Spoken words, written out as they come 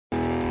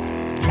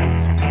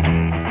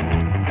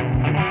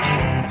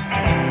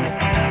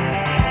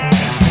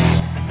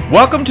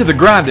Welcome to the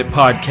Grind It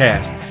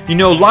Podcast. You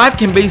know, life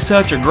can be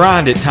such a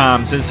grind at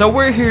times, and so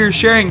we're here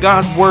sharing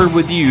God's Word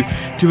with you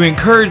to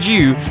encourage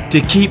you to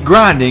keep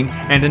grinding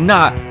and to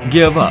not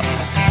give up.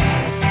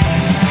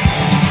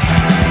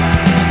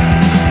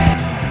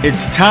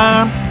 It's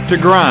time to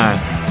grind.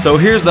 So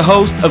here's the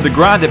host of the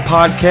Grind It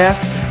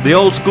Podcast, the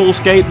old school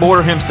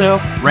skateboarder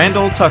himself,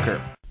 Randall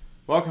Tucker.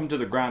 Welcome to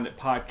the Grind It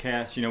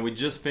Podcast. You know, we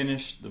just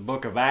finished the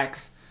book of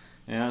Acts,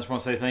 and I just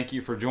want to say thank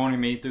you for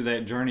joining me through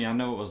that journey. I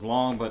know it was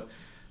long, but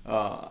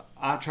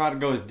I try to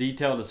go as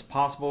detailed as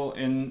possible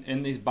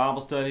in these Bible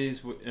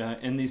studies,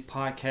 in these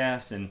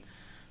podcasts. And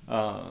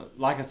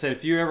like I said,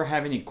 if you ever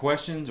have any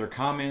questions or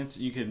comments,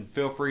 you can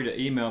feel free to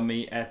email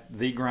me at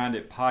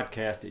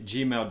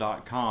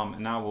thegrinditpodcast@gmail.com,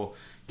 and I will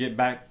get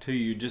back to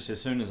you just as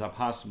soon as I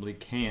possibly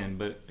can.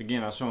 But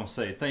again, I just want to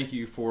say thank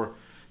you for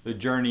the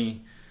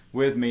journey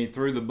with me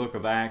through the book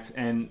of Acts.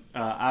 And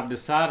I've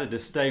decided to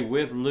stay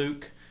with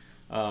Luke.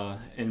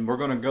 And we're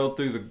going to go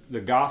through the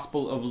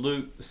Gospel of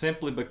Luke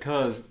simply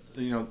because,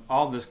 you know,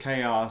 all this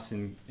chaos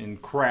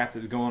and crap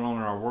that's going on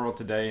in our world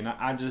today. And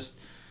I just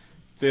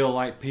feel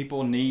like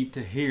people need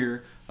to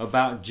hear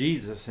about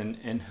Jesus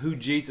and who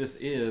Jesus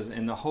is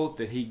and the hope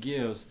that He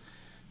gives,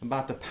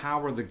 about the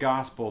power of the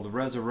gospel, the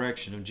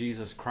resurrection of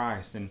Jesus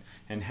Christ, and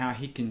how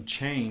He can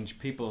change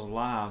people's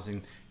lives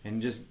and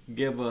just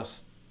give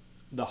us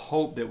the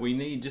hope that we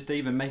need just to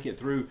even make it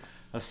through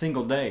a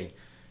single day.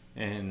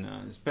 And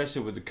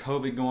especially with the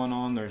COVID going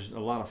on, there's a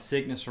lot of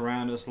sickness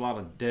around us, a lot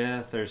of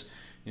death. There's,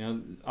 you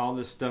know, all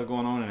this stuff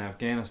going on in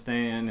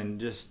Afghanistan, and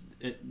just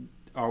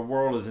our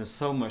world is in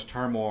so much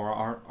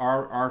turmoil.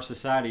 Our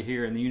society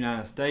here in the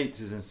United States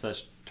is in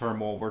such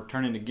turmoil. We're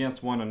turning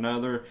against one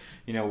another.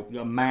 You know,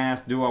 a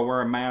mask. Do I wear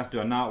a mask? Do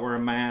I not wear a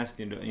mask?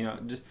 And you know,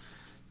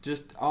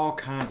 just all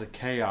kinds of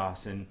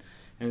chaos. And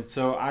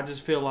so I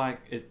just feel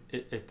like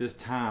at this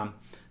time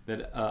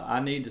that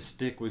I need to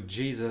stick with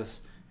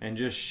Jesus and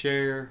just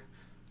share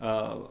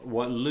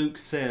what Luke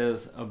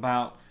says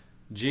about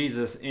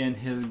Jesus in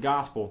his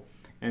gospel.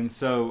 And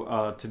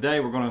so today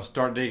we're going to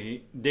start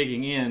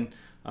digging in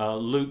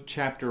Luke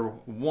chapter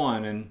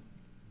 1. And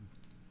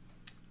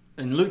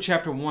in Luke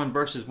chapter 1,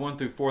 verses 1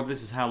 through 4,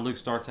 this is how Luke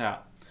starts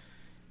out.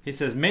 He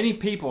says, "Many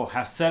people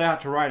have set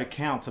out to write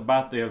accounts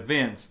about the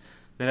events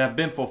that have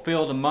been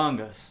fulfilled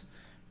among us.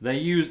 They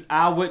used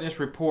eyewitness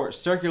reports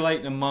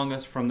circulating among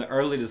us from the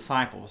early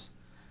disciples.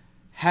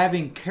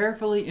 Having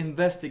carefully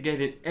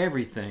investigated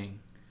everything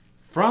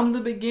from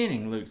the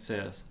beginning," Luke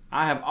says,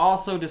 "I have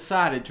also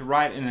decided to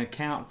write an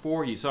account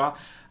for you." So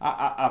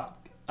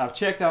I've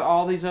checked out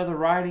all these other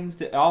writings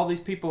that all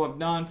these people have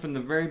done from the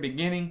very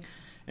beginning,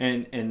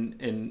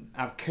 and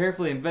I've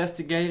carefully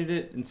investigated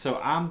it, and so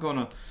I'm going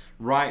to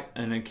write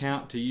an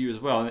account to you as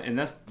well. And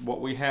that's what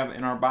we have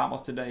in our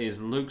Bibles today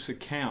is Luke's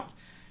account.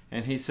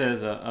 And he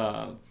says,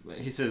 "I'm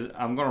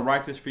going to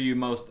write this for you,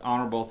 most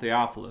honorable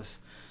Theophilus."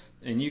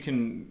 And you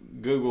can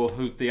Google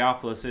who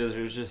Theophilus is.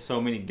 There's just so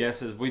many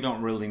guesses. We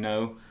don't really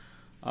know.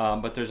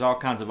 But there's all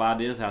kinds of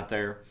ideas out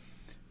there.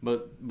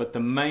 But the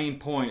main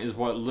point is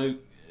what Luke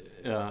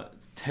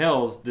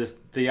tells this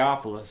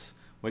Theophilus,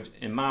 which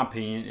in my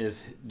opinion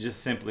is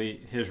just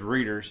simply his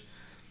readers.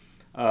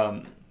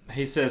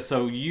 He says,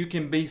 "So you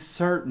can be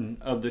certain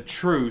of the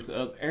truth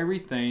of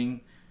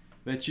everything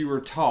that you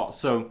were taught."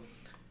 So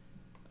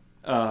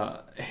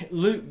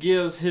Luke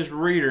gives his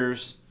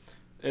readers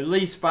at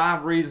least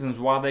 5 reasons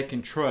why they can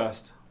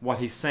trust what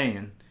he's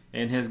saying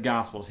in his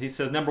Gospels. He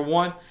says, number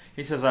 1,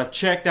 he says, "I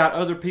checked out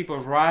other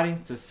people's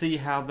writings to see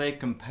how they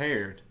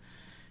compared."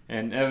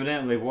 And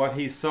evidently what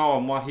he saw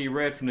and what he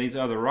read from these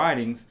other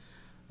writings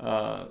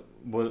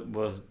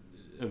was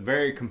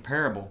very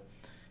comparable.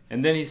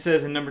 And then he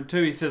says in number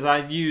 2, he says,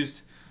 "I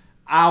used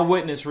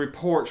eyewitness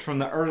reports from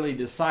the early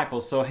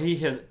disciples." So he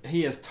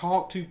has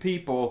talked to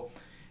people,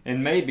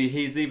 and maybe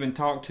he's even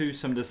talked to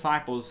some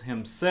disciples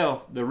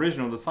himself, the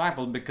original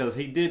disciples, because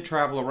he did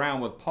travel around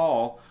with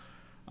Paul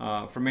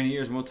for many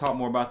years, and we'll talk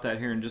more about that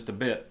here in just a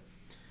bit.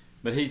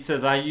 But he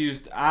says, "I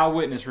used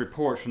eyewitness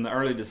reports from the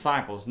early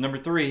disciples." Number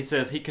 3, he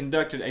says, he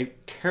conducted a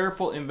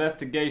careful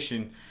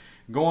investigation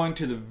going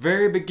to the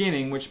very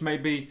beginning, which may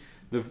be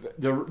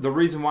the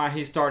reason why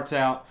he starts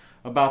out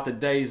about the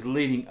days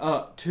leading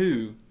up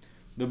to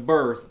the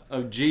birth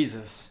of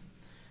Jesus.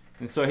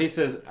 And so he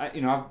says,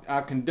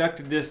 I've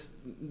conducted this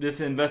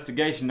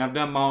investigation. I've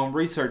done my own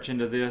research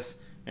into this,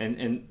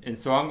 and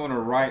so I'm going to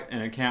write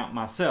an account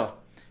myself,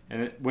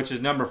 which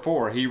is number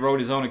 4. He wrote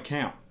his own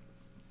account.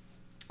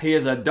 He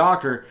is a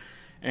doctor,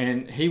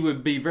 and he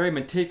would be very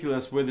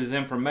meticulous with his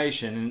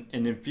information.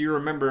 And if you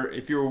remember,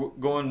 if you're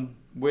going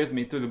with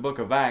me through the book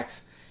of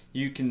Acts,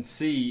 you can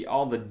see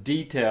all the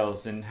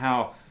details and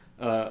how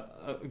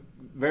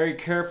very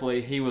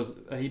carefully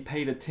he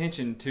paid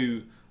attention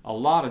to a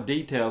lot of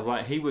details.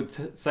 Like he would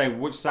say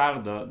which side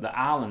of the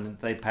island that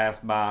they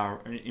passed by,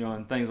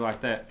 and things like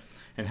that,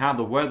 and how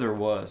the weather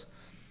was.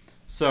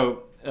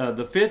 So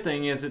the 5th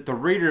thing is that the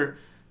reader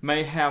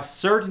may have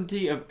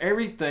certainty of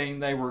everything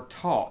they were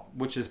taught,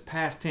 which is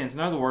past tense. In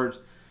other words,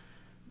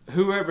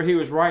 whoever he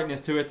was writing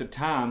this to at the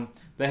time,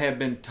 they had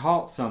been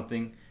taught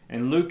something,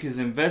 and Luke has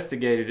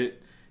investigated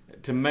it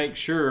to make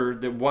sure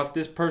that what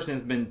this person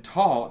has been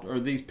taught, or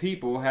these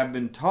people have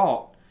been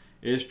taught,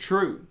 is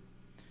true.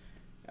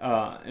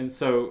 And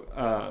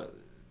so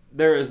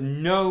there is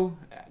no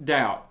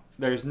doubt,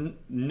 there's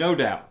no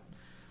doubt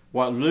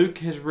what Luke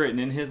has written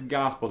in his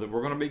gospel that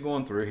we're going to be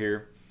going through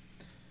here.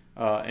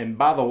 And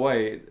by the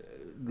way,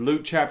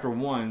 Luke chapter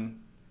 1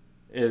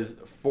 is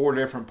 4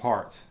 different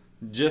parts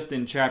just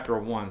in chapter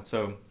 1.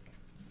 So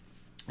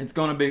it's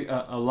going to be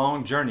a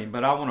long journey,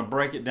 but I want to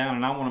break it down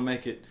and I want to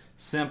make it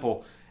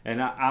simple.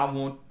 And I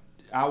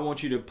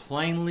want you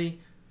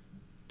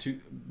to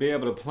be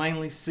able to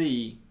plainly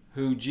see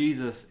who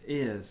Jesus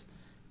is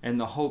and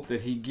the hope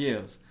that he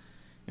gives.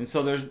 And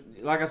so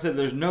like I said,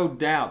 there's no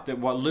doubt that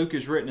what Luke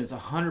has written is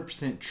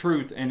 100%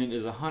 truth and it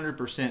is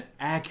 100%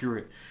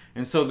 accurate.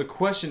 And so the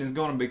question is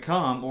going to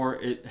become, or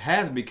it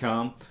has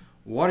become,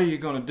 what are you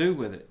going to do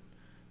with it?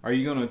 Are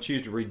you going to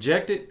choose to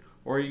reject it,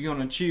 or are you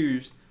going to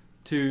choose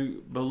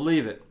to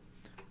believe it?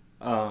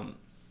 And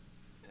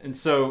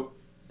so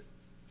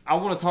I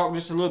want to talk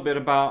just a little bit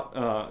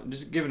about,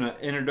 just giving an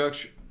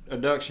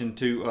introduction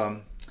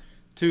to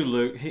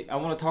Luke. I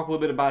want to talk a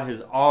little bit about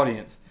his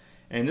audience.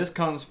 And this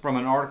comes from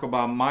an article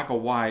by Michael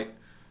White,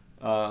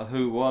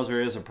 who was or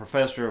is a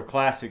professor of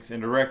classics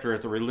and director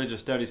at the Religious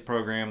Studies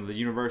program of the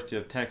University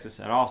of Texas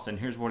at Austin.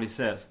 Here's what he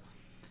says.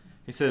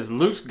 He says,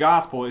 Luke's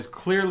gospel is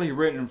clearly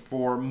written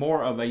for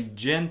more of a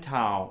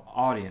Gentile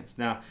audience.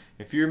 Now,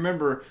 if you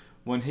remember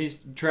when he's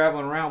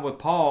traveling around with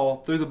Paul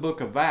through the book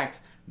of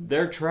Acts,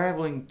 they're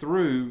traveling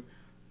through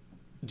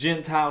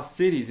Gentile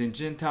cities and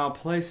Gentile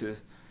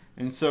places.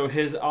 And so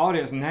his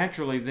audience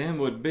naturally then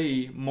would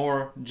be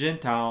more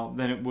Gentile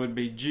than it would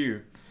be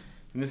Jew.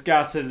 And this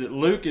guy says that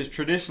Luke is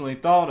traditionally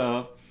thought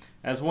of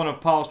as one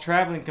of Paul's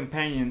traveling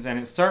companions, and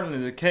it's certainly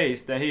the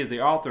case that he is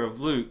the author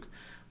of Luke,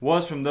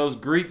 was from those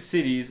Greek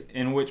cities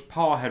in which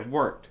Paul had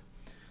worked.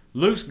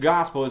 Luke's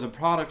gospel is a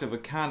product of a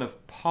kind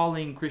of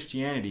Pauline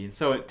Christianity, and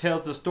so it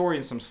tells the story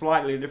in some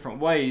slightly different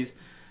ways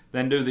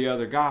than do the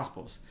other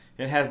gospels.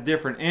 It has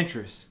different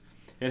interests.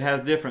 It has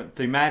different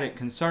thematic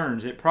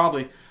concerns. It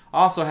probably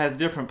also has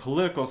different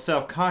political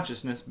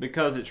self-consciousness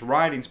because it's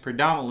writings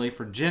predominantly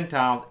for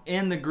Gentiles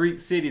in the Greek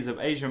cities of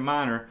Asia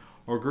Minor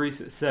or Greece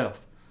itself.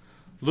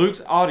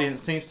 Luke's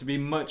audience seems to be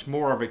much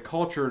more of a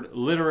cultured,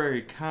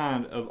 literary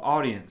kind of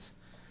audience.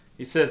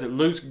 He says that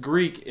Luke's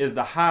Greek is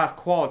the highest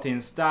quality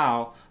and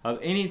style of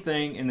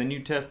anything in the New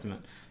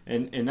Testament.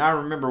 And I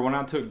remember when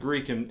I took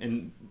Greek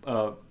in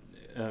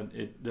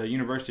at the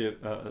University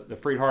of the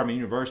Freed-Hardeman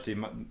University,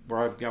 where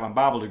I got my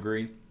Bible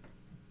degree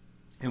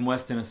in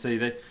West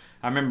Tennessee.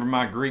 I remember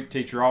my Greek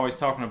teacher always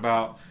talking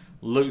about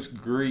Luke's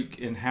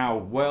Greek and how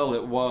well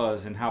it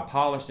was and how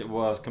polished it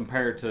was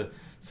compared to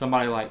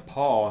somebody like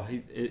Paul.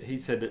 He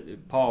said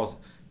that Paul's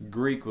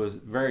Greek was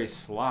very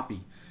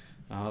sloppy,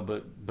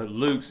 but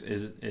Luke's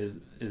is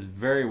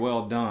very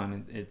well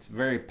done. It's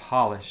very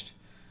polished.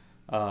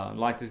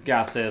 Like this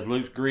guy says,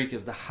 Luke's Greek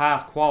is the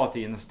highest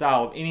quality in the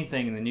style of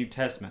anything in the New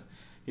Testament.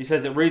 He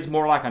says it reads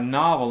more like a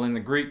novel in the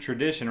Greek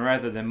tradition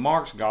rather than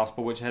Mark's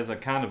gospel, which has a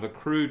kind of a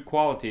crude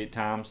quality at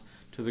times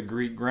to the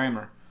Greek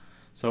grammar.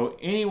 So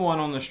anyone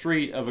on the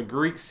street of a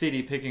Greek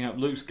city picking up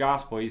Luke's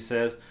gospel, he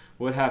says,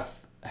 would have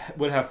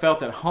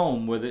felt at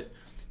home with it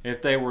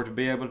if they were to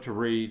be able to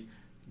read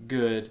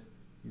good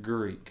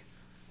Greek.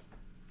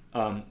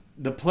 So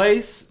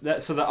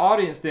the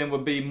audience then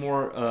would be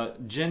more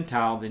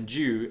Gentile than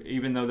Jew,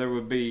 even though there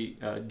would be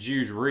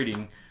Jews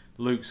reading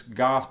Luke's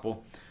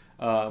gospel.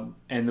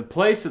 And the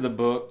place of the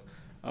book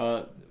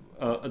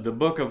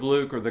of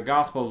Luke or the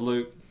Gospel of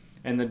Luke,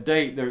 and the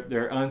date,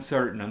 they're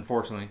uncertain,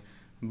 unfortunately.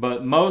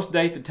 But most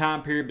date the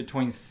time period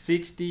between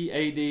 60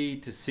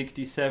 AD to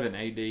 67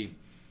 AD.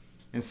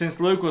 And since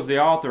Luke was the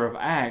author of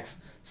Acts,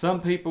 some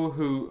people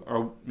who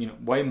are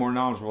way more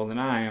knowledgeable than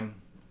I am,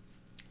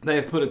 they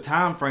have put a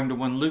time frame to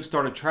when Luke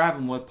started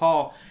traveling with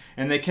Paul,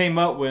 and they came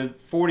up with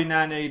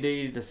 49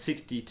 AD to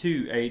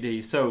 62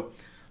 AD. So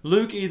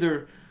Luke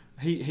either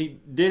he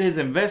did his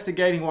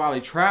investigating while he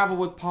traveled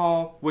with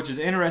Paul, which is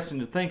interesting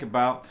to think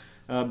about,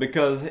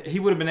 because he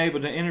would have been able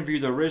to interview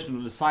the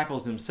original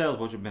disciples themselves,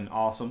 which would have been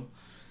awesome.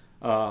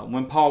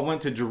 When Paul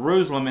went to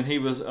Jerusalem and he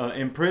was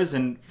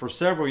imprisoned for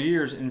several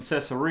years in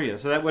Caesarea.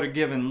 So that would have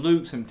given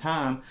Luke some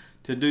time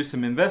to do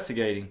some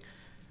investigating.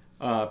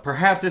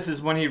 Perhaps this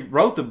is when he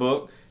wrote the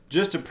book,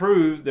 just to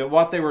prove that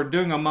what they were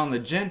doing among the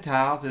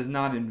Gentiles is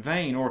not in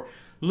vain. Or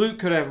Luke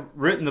could have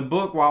written the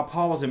book while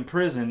Paul was in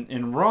prison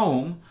in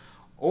Rome,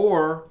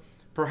 or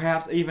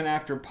perhaps even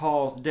after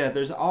Paul's death.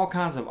 There's all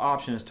kinds of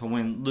options to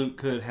when Luke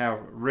could have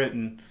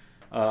written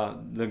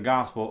the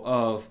Gospel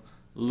of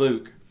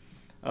Luke.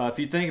 If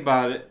you think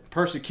about it,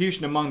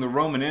 persecution among the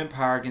Roman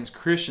Empire against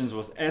Christians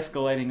was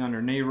escalating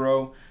under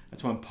Nero.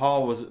 That's when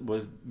Paul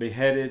was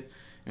beheaded.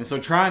 And so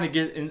trying to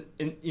get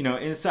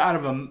inside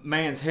of a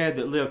man's head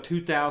that lived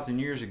 2,000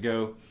 years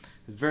ago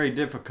is very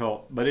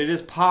difficult. But it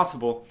is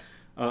possible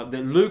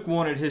that Luke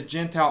wanted his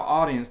Gentile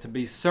audience to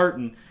be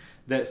certain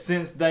that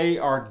since they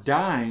are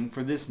dying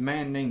for this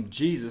man named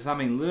Jesus, I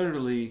mean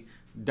literally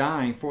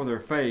dying for their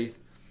faith,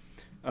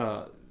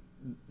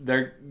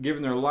 they're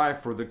giving their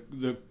life for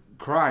the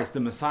Christ, the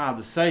Messiah,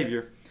 the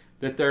Savior,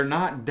 that they're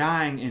not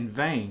dying in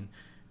vain,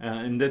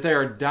 and that they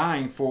are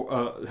dying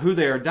for who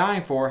they are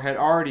dying for had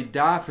already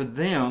died for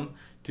them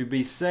to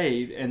be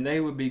saved, and they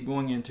would be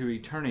going into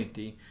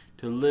eternity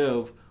to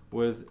live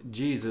with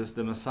Jesus,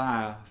 the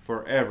Messiah,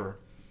 forever.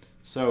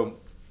 So,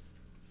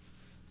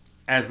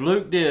 as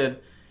Luke did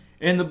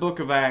in the book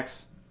of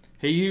Acts,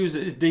 he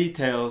uses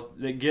details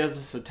that gives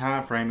us a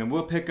time frame, and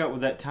we'll pick up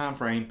with that time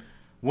frame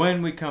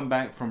when we come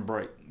back from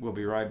break. We'll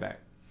be right back.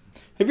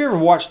 Have you ever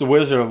watched The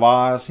Wizard of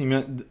Oz?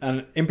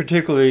 In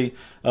particularly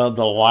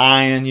the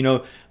lion. You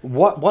know,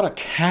 what a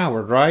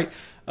coward, right?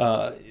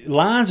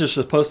 Lions are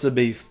supposed to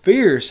be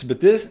fierce, but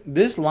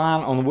this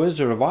lion on The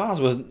Wizard of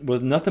Oz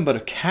was nothing but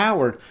a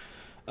coward.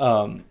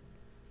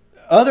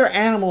 Other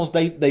animals,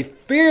 they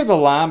fear the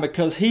lion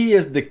because he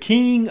is the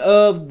king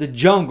of the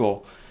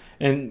jungle.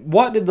 And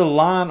what did the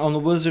lion on The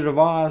Wizard of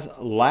Oz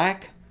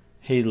lack?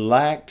 He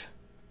lacked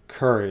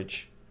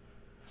courage.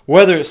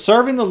 Whether it's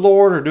serving the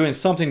Lord or doing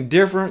something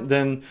different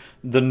than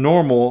the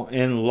normal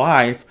in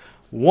life,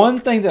 one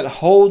thing that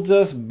holds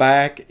us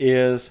back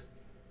is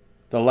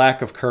the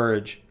lack of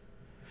courage.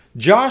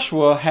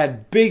 Joshua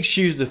had big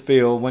shoes to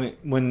fill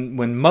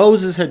when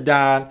Moses had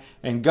died,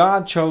 and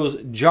God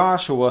chose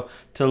Joshua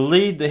to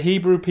lead the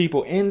Hebrew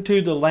people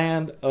into the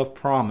land of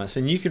promise.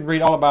 And you can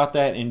read all about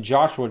that in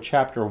Joshua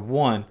chapter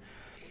 1.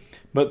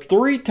 But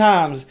 3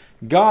 times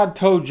God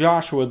told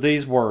Joshua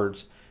these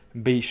words: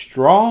 be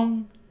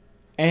strong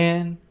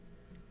and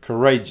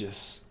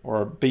courageous,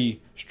 or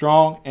be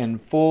strong and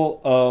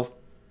full of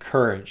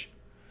courage.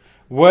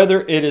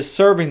 Whether it is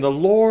serving the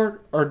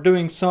Lord or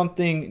doing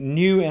something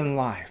new in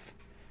life,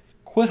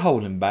 quit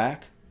holding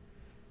back,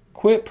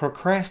 quit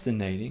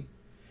procrastinating,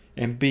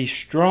 and be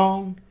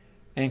strong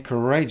and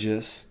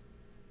courageous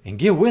and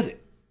get with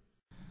it.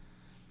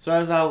 So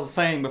as I was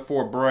saying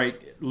before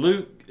break,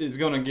 Luke is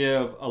going to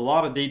give a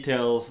lot of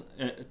details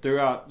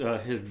throughout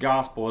his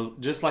gospel,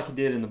 just like he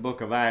did in the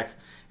book of Acts.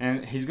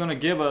 And he's going to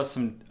give us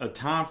a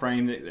time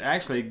frame that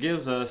actually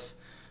gives us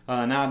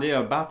an idea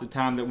about the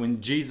time that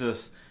when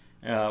Jesus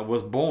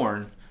was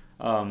born.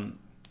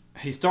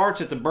 He starts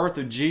at the birth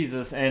of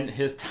Jesus, and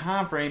his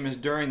time frame is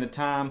during the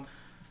time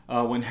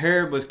when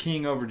Herod was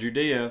king over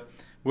Judea,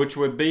 which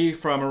would be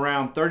from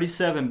around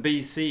 37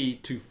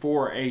 BC to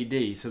 4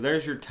 AD. So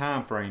there's your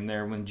time frame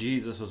there when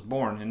Jesus was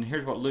born. And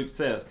here's what Luke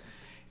says.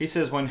 He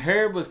says, when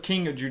Herod was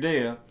king of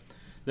Judea,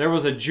 there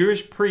was a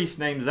Jewish priest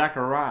named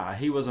Zechariah.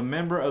 He was a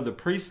member of the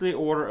priestly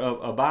order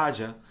of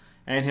Abijah,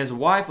 and his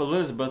wife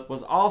Elizabeth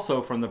was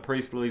also from the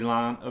priestly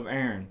line of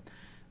Aaron.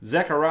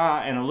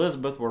 Zechariah and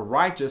Elizabeth were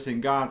righteous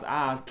in God's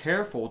eyes,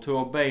 careful to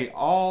obey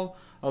all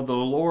of the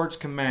Lord's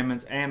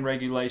commandments and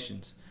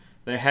regulations.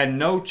 They had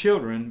no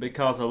children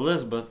because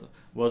Elizabeth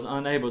was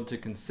unable to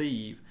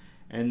conceive,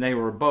 and they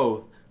were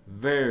both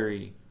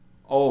very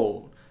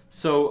old.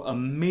 So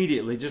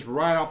immediately, just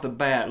right off the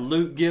bat,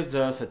 Luke gives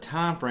us a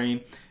time frame,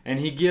 and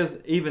he gives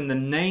even the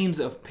names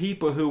of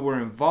people who were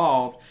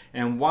involved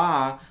and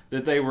why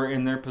that they were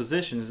in their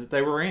positions that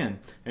they were in.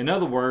 In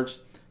other words,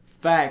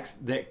 facts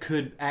that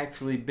could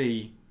actually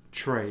be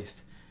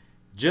traced,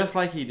 just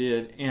like he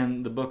did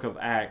in the book of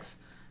Acts.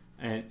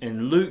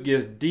 And Luke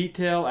gives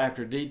detail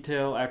after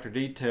detail after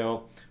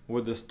detail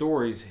with the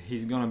stories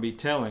he's going to be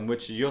telling,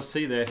 which you'll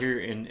see that here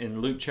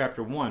in Luke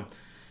chapter 1.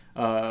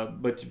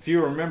 But if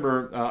you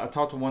remember, I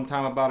talked one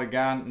time about a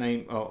guy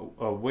named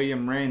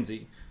William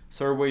Ramsay,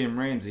 Sir William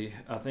Ramsay.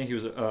 I think he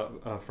was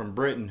from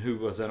Britain, who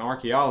was an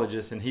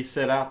archaeologist, and he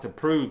set out to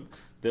prove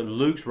that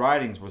Luke's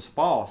writings was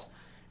false.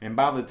 And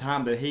by the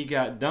time that he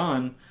got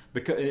done,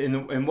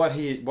 what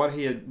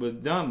he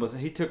had done was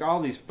he took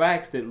all these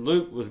facts that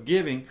Luke was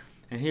giving,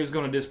 and he was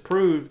going to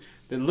disprove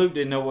that Luke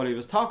didn't know what he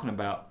was talking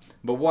about.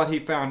 But what he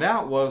found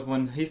out was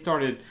when he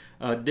started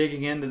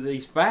digging into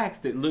these facts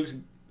that Luke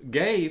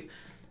gave,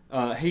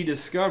 he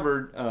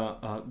discovered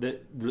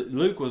that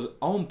Luke was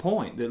on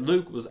point, that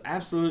Luke was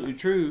absolutely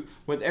true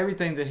with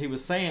everything that he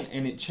was saying,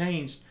 and it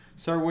changed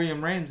Sir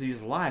William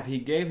Ramsay's life. He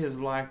gave his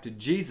life to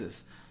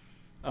Jesus.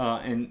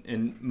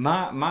 And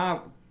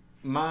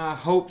my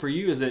hope for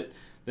you is that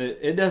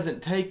it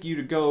doesn't take you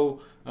to go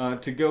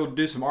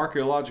do some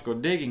archaeological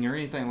digging or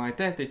anything like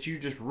that. That you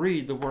just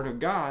read the Word of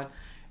God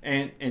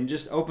and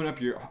just open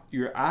up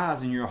your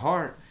eyes and your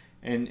heart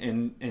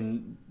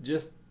and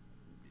just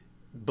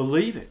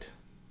believe it.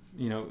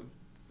 You know,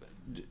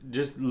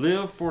 just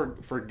live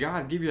for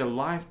God. Give your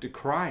life to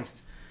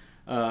Christ,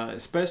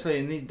 especially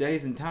in these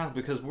days and times,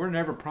 because we're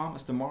never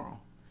promised tomorrow.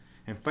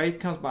 And faith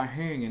comes by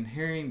hearing, and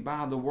hearing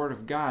by the Word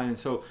of God. And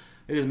so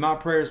it is my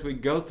prayer as we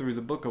go through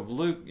the book of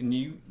Luke, and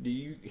you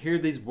hear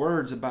these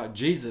words about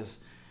Jesus,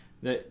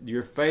 that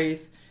your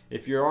faith,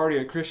 if you're already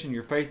a Christian,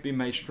 your faith be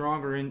made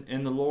stronger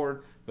in the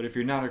Lord. But if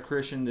you're not a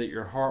Christian, that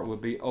your heart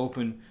would be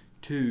open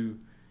to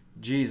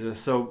Jesus.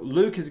 So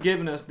Luke has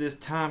given us this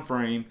time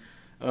frame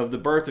of the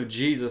birth of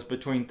Jesus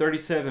between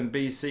 37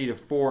 BC to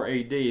 4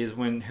 AD is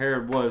when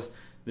Herod was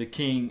the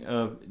king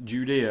of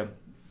Judea.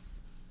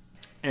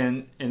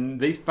 And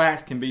these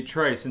facts can be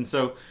traced. And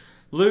so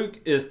Luke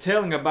is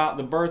telling about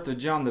the birth of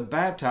John the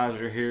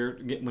Baptizer here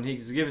when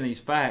he's giving these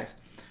facts,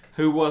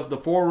 who was the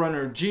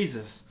forerunner of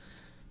Jesus.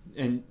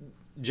 And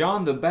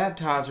John the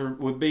Baptizer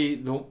would be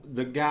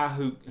the guy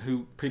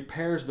who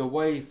prepares the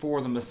way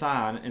for the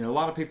Messiah. And a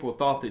lot of people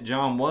thought that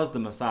John was the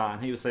Messiah.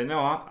 And he would say, no,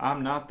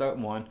 I'm not that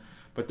one.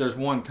 But there's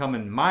one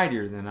coming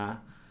mightier than I,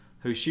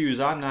 whose shoes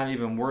I'm not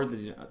even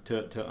worthy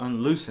to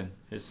unloosen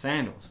his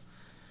sandals.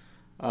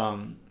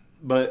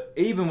 But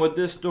even with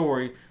this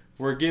story,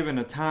 we're given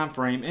a time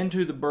frame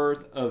into the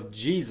birth of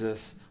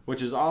Jesus,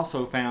 which is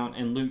also found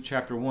in Luke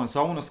chapter 1.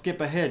 So I want to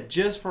skip ahead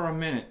just for a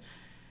minute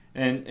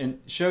and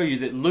show you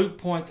that Luke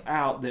points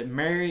out that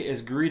Mary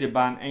is greeted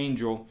by an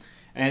angel,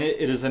 and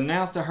it is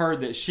announced to her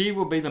that she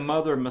will be the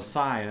mother of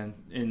Messiah,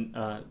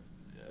 and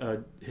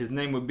his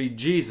name would be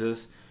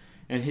Jesus,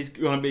 and he's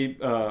going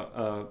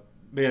to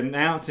be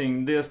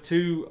announcing this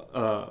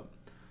to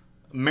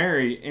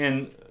Mary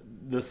in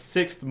the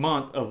 6th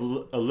month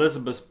of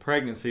Elizabeth's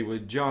pregnancy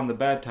with John the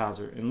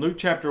Baptizer. In Luke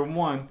chapter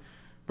 1,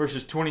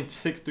 verses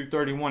 26 through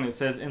 31, it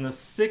says, in the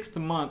 6th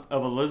month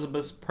of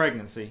Elizabeth's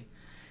pregnancy,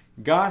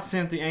 God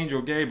sent the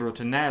angel Gabriel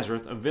to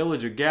Nazareth, a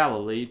village of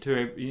Galilee,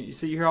 you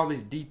hear all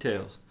these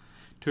details,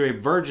 to a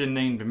virgin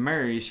named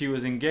Mary. She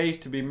was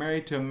engaged to be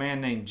married to a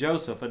man named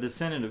Joseph, a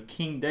descendant of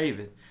King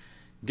David.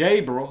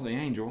 Gabriel, the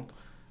angel,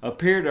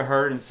 appeared to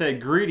her and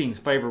said, greetings,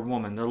 favored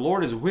woman, the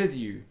Lord is with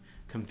you.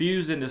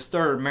 Confused and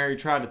disturbed, Mary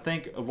tried to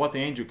think of what the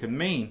angel could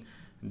mean.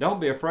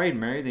 Don't be afraid,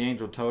 Mary, the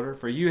angel told her,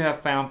 for you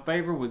have found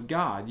favor with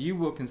God. You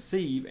will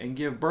conceive and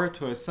give birth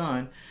to a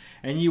son,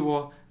 and you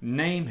will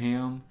name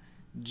him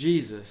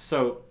Jesus.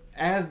 So,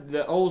 as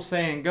the old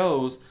saying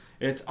goes,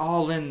 it's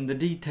all in the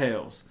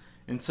details.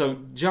 And so,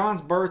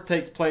 John's birth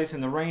takes place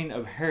in the reign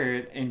of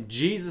Herod, and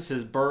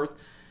Jesus' birth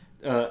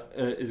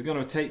is going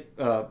to take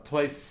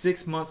place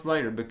 6 months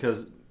later,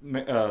 because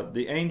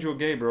the angel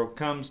Gabriel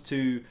comes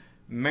to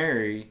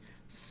Mary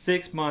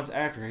 6 months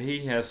after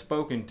he has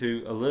spoken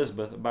to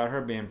Elizabeth about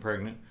her being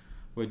pregnant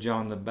with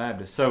John the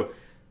Baptist. So,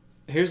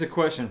 here's a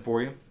question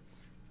for you.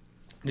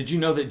 Did you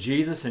know that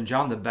Jesus and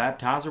John the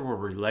Baptizer were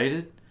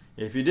related?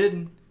 If you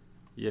didn't,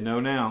 you know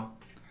now.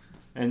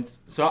 And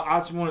so I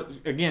just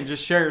want to, again,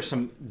 just share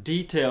some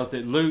details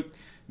that Luke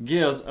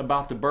gives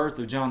about the birth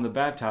of John the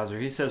Baptizer.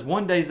 He says,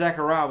 one day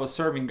Zechariah was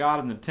serving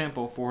God in the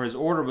temple, for his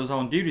order was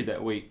on duty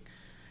that week.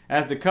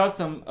 As the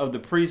custom of the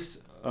priests,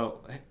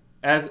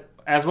 as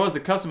was the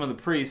custom of the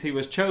priests, he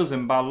was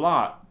chosen by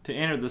lot to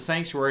enter the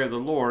sanctuary of the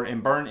Lord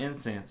and burn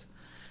incense.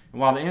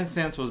 And while the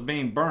incense was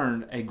being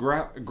burned, a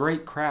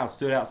great crowd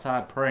stood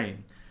outside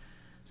praying.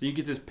 So you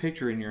get this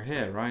picture in your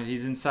head, right?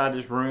 He's inside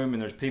this room,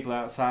 and there's people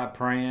outside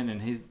praying,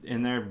 and he's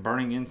in there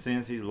burning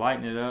incense. He's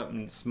lighting it up,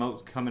 and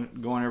smoke's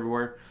going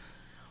everywhere.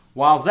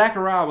 While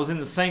Zechariah was in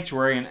the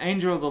sanctuary, an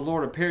angel of the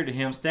Lord appeared to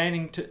him,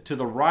 standing to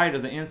the right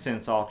of the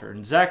incense altar.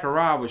 And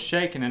Zechariah was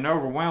shaken and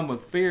overwhelmed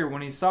with fear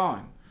when he saw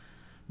him.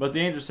 But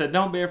the angel said,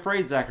 don't be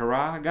afraid,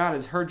 Zechariah. God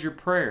has heard your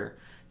prayer.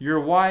 Your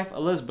wife,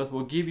 Elizabeth,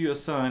 will give you a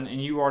son, and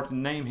you are to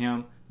name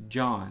him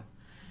John.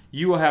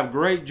 You will have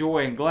great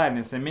joy and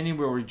gladness, and many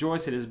will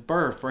rejoice at his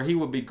birth, for he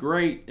will be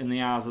great in the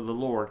eyes of the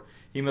Lord.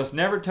 He must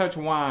never touch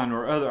wine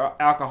or other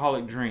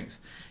alcoholic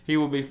drinks. He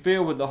will be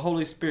filled with the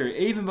Holy Spirit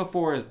even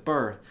before his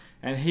birth,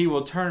 and he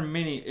will turn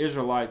many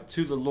Israelites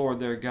to the Lord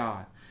their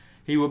God.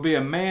 He will be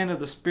a man of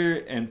the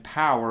spirit and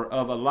power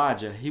of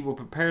Elijah. He will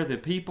prepare the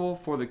people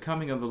for the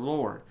coming of the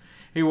Lord.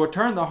 He will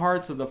turn the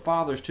hearts of the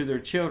fathers to their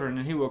children,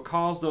 and he will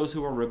cause those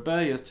who are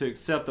rebellious to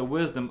accept the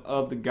wisdom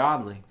of the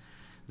godly.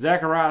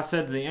 Zechariah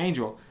said to the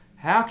angel,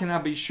 how can I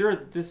be sure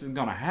that this is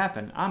going to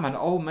happen? I'm an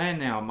old man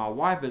now. My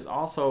wife is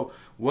also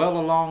well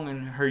along in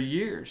her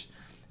years.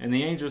 And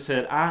the angel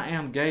said, I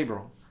am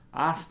Gabriel.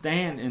 I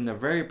stand in the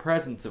very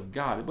presence of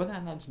God. Wouldn't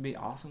that not just be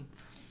awesome?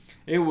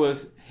 It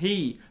was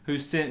he who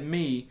sent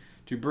me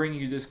to bring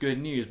you this good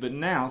news. But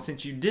now,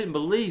 since you didn't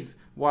believe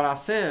what I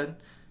said,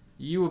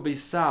 you will be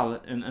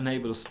silent and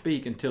unable to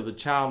speak until the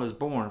child is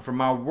born. For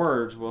my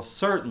words will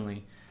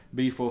certainly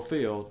be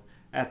fulfilled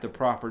at the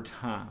proper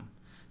time.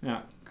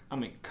 Now,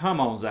 come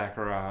on,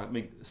 Zechariah.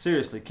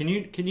 Seriously, can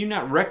you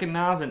not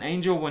recognize an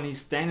angel when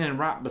he's standing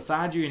right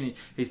beside you and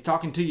he's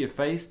talking to you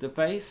face to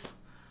face?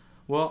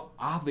 Well,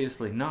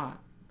 obviously not.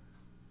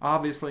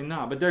 Obviously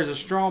not. But there's a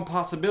strong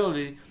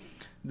possibility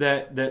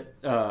that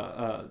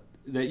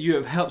you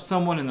have helped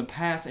someone in the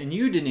past and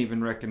you didn't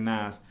even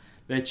recognize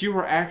that you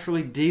were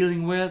actually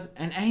dealing with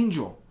an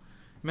angel.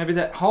 Maybe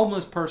that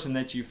homeless person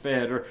that you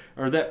fed,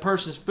 or that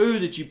person's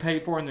food that you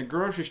paid for in the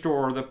grocery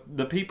store, or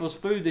the people's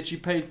food that you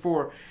paid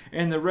for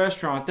in the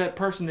restaurant, that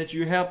person that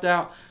you helped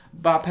out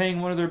by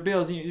paying one of their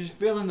bills. You just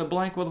fill in the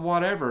blank with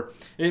whatever.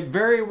 It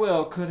very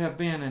well could have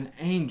been an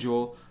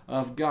angel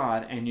of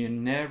God, and you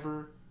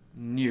never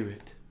knew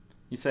it.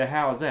 You say,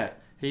 how is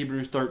that?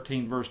 Hebrews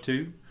 13 verse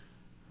 2.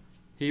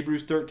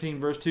 Hebrews 13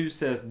 verse 2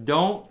 says,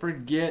 don't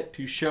forget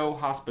to show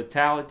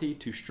hospitality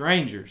to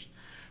strangers.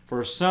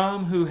 For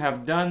some who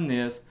have done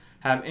this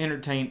have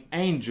entertained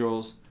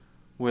angels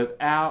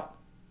without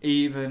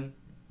even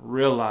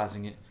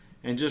realizing it.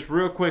 And just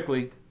real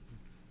quickly,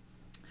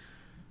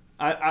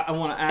 I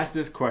want to ask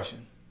this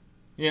question.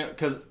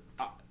 Because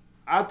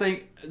I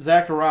think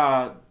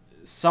Zechariah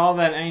saw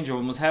that angel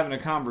and was having a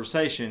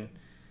conversation,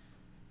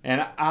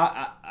 and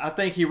I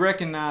think he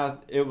recognized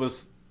it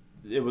was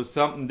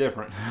something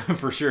different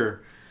for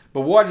sure.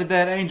 But what did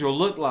that angel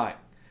look like?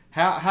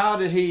 How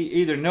did he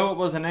either know it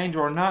was an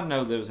angel or not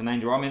know that it was an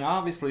angel? I mean,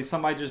 obviously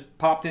somebody just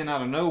popped in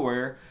out of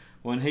nowhere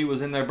when he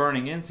was in there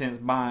burning incense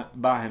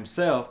by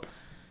himself.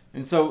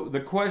 And so the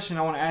question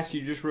I want to ask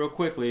you just real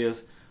quickly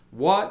is,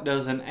 what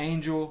does an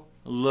angel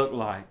look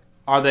like?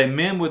 Are they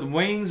men with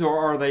wings, or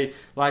are they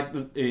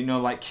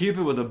like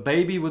Cupid with a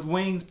baby with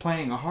wings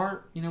playing a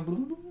harp?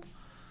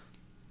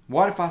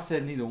 What if I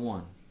said neither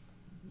one?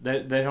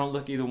 They don't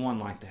look either one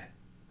like that.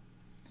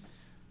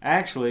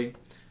 Actually,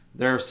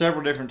 there are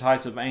several different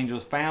types of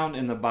angels found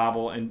in the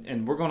Bible,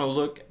 and we're going to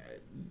look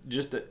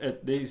just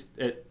at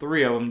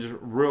three of them just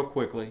real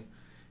quickly,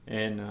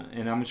 and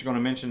I'm just going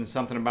to mention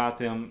something about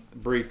them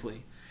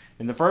briefly.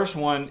 And the first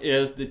one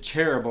is the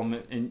cherubim,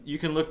 and you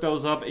can look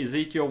those up: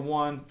 Ezekiel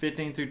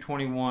 1:15 through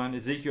 21,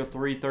 Ezekiel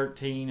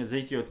 3:13,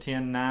 Ezekiel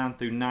 10:9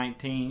 through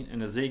 19,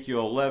 and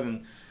Ezekiel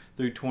 11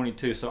 through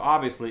 22. So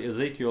obviously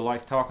Ezekiel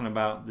likes talking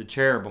about the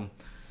cherubim.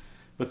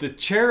 But the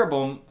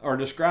cherubim are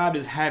described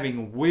as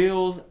having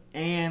wheels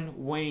and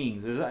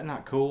wings. Is that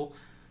not cool?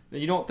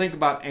 You don't think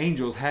about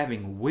angels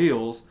having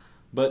wheels,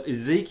 but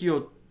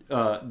Ezekiel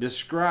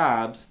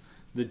describes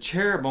the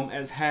cherubim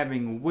as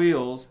having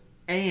wheels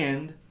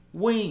and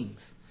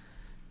wings.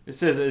 It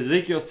says,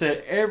 Ezekiel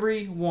said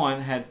every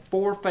one had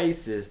 4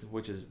 faces,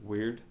 which is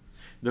weird.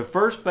 The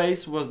first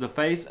face was the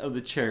face of the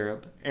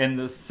cherub, and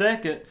the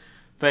second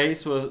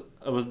face was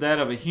that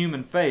of a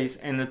human face,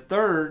 and the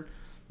third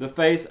the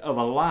face of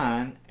a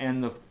lion,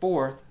 and the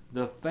fourth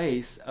the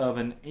face of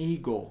an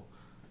eagle.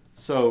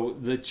 So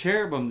the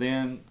cherubim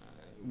then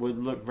would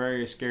look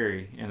very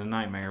scary in a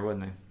nightmare,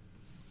 wouldn't they?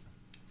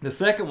 The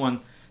second one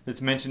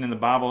that's mentioned in the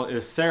Bible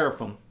is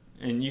seraphim,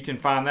 and you can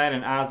find that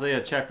in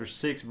Isaiah chapter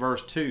 6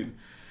 verse 2.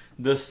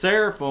 The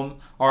seraphim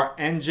are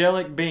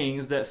angelic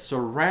beings that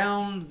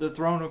surround the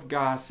throne of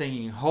God,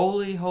 singing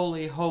holy,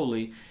 holy,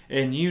 holy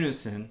in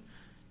unison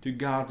to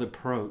God's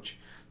approach.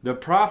 The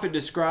prophet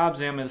describes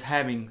them as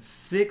having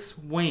 6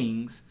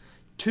 wings,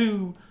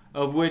 2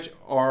 of which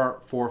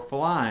are for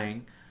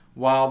flying,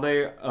 while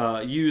they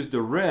use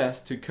the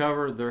rest to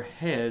cover their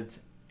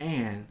heads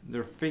and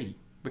their feet,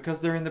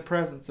 because they're in the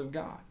presence of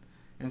God.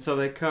 And so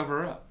they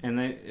cover up, and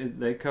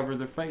they cover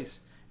their face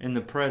in the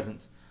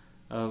presence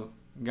of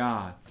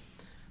God.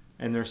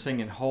 And they're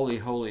singing holy,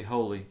 holy,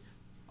 holy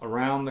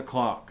around the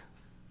clock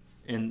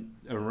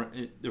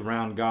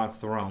around God's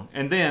throne.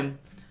 And then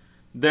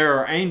there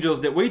are angels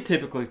that we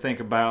typically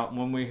think about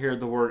when we hear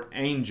the word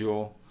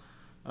angel.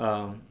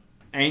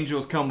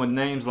 Angels come with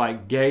names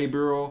like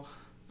Gabriel,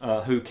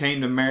 who came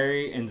to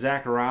Mary and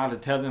Zechariah to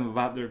tell them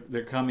about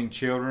their coming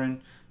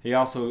children. He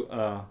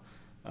also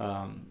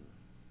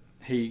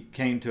he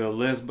came to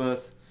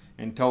Elizabeth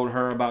and told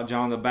her about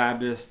John the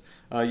Baptist.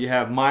 You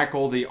have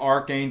Michael, the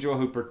archangel,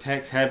 who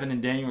protects heaven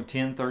in Daniel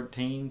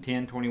 10:13,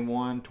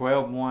 10:21,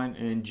 12:1,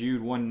 and in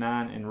Jude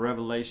 1:9 and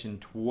Revelation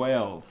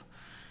 12.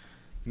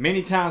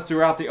 Many times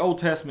throughout the Old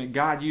Testament,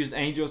 God used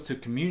angels to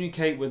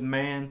communicate with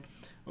man,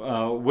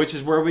 which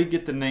is where we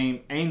get the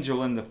name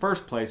angel in the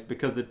first place,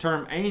 because the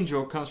term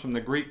angel comes from the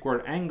Greek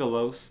word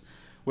angelos,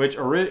 which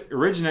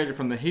originated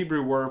from the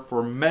Hebrew word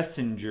for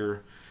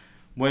messenger.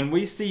 When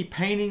we see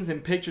paintings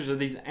and pictures of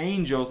these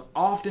angels,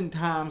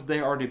 oftentimes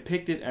they are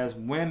depicted as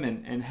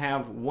women and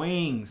have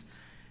wings.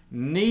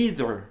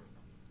 Neither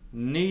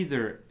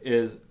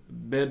is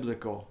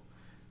biblical.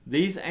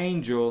 These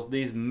angels,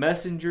 these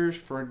messengers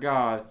for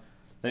God,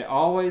 they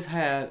always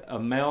had a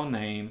male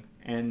name,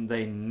 and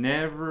they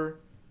never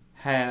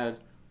had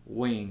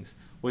wings,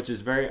 which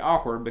is very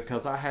awkward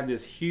because I have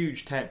this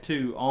huge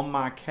tattoo on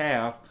my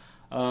calf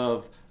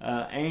of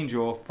an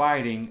angel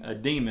fighting a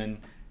demon,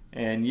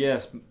 and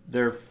yes,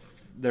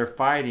 they're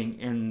fighting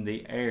in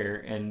the air,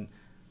 and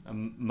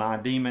my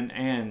demon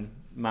and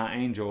my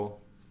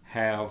angel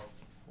have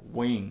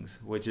wings,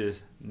 which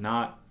is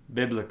not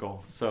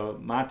biblical. So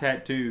my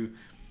tattoo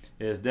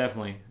is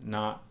definitely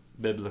not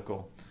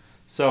biblical.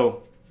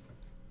 So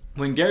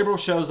when Gabriel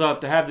shows up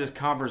to have this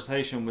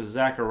conversation with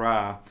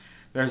Zechariah,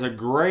 there's a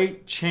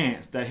great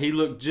chance that he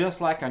looked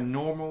just like a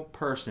normal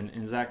person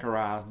in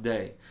Zechariah's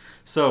day.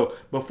 So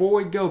before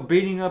we go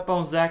beating up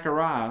on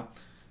Zechariah,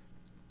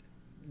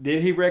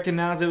 did he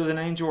recognize it was an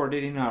angel, or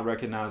did he not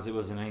recognize it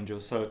was an angel?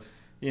 So,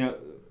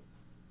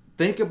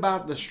 think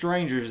about the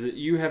strangers that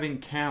you have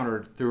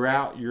encountered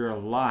throughout your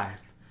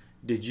life.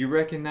 Did you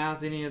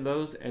recognize any of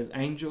those as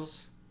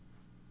angels?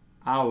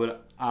 I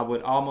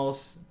would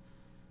almost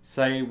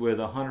say with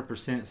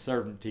 100%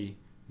 certainty,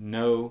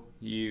 no,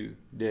 you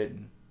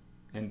didn't.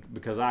 And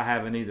because I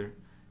haven't either.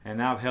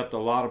 And I've helped a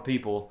lot of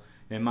people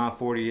in my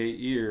 48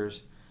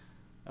 years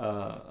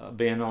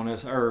being on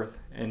this earth,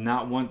 and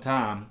not one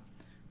time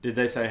did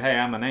they say, hey,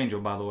 I'm an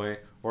angel, by the way,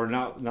 or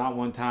not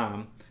one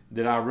time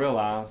did I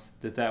realize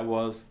that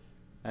was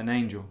an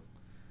angel.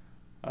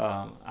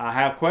 I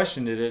have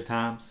questioned it at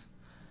times,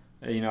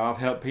 I've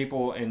helped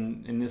people,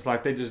 and it's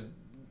like they just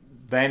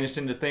vanished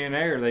into thin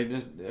air. They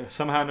just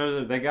somehow or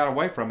another they got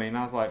away from me, and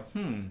I was like,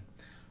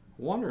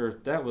 wonder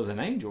if that was an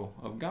angel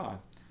of God.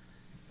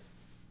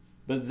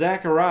 But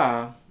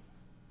Zechariah,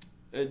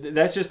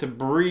 that's just a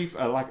brief,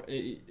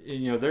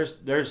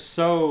 there's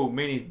so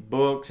many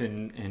books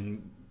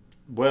and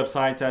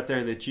websites out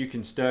there that you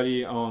can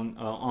study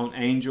on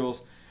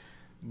angels,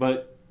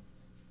 but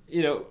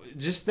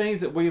just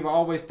things that we've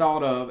always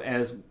thought of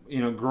as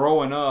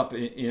growing up,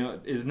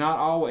 is not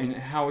always, and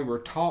how we were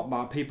taught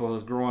by people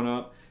as growing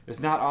up, it's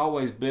not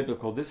always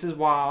biblical. This is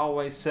why I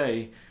always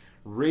say,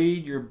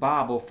 read your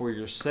Bible for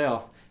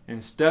yourself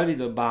and study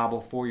the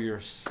Bible for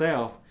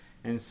yourself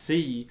and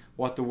see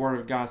what the Word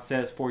of God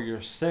says for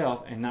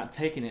yourself, and not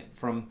taking it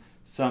from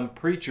some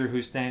preacher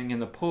who's standing in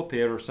the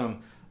pulpit, or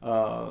some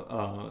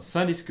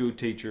Sunday school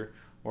teacher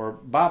or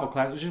Bible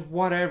class, or just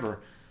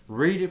whatever.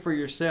 Read it for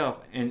yourself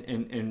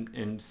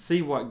and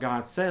see what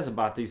God says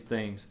about these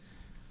things.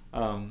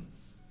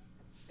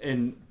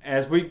 And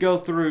as we go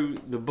through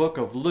the book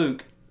of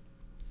Luke,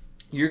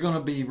 you're going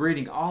to be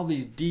reading all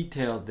these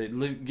details that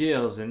Luke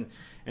gives, and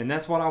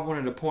that's what I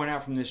wanted to point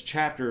out from this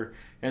chapter,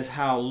 is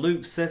how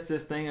Luke sets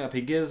this thing up.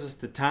 He gives us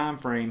the time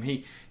frame.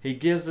 He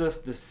gives us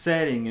the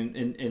setting,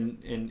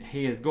 and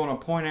he is going to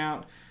point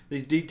out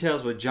these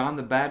details with John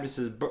the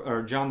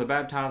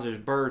Baptizer's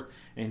birth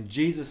and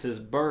Jesus'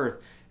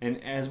 birth.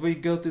 And as we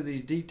go through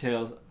these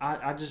details,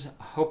 I just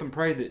hope and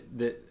pray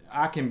that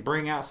I can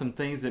bring out some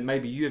things that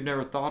maybe you have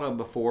never thought of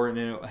before, and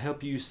it'll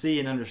help you see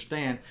and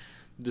understand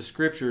the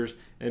scriptures,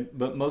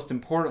 but most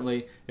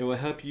importantly, it will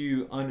help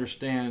you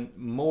understand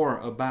more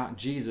about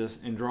Jesus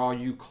and draw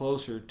you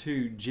closer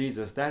to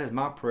Jesus. That is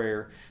my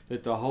prayer,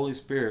 that the Holy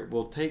Spirit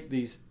will take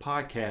these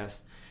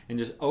podcasts and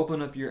just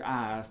open up your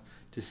eyes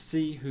to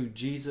see who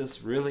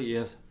Jesus really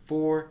is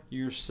for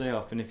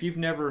yourself. And if you've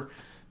never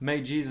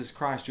made Jesus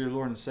Christ your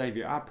Lord and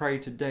Savior, I pray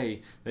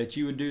today that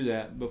you would do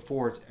that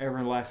before it's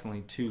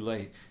everlastingly too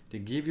late, to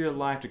give your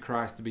life to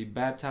Christ, to be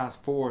baptized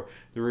for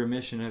the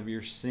remission of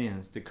your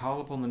sins, to call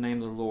upon the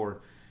name of the Lord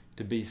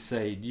to be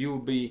saved. You will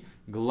be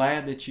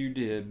glad that you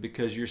did,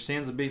 because your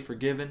sins will be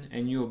forgiven,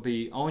 and you will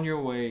be on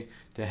your way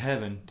to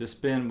heaven to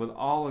spend with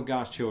all of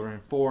God's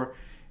children for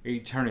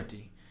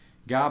eternity.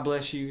 God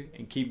bless you,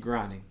 and keep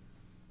grinding.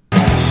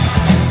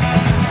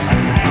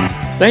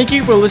 Thank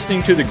you for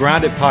listening to the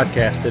Grind It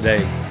Podcast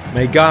today.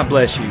 May God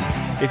bless you.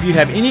 If you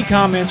have any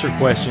comments or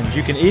questions,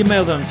 you can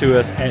email them to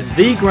us at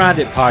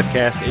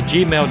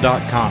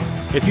thegrinditpodcast@gmail.com.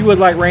 If you would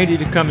like Randy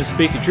to come and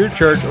speak at your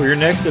church or your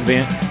next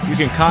event, you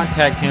can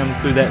contact him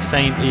through that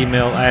same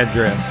email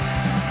address.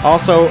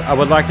 Also, I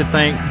would like to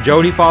thank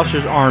Jody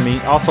Foster's Army,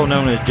 also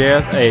known as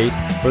JFA,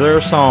 for their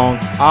song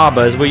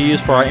Abba, as we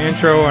use for our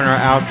intro and our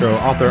outro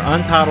off their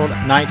untitled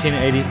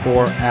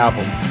 1984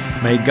 album.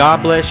 May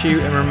God bless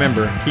you, and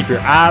remember, keep your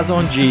eyes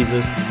on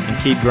Jesus and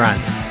keep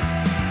grinding.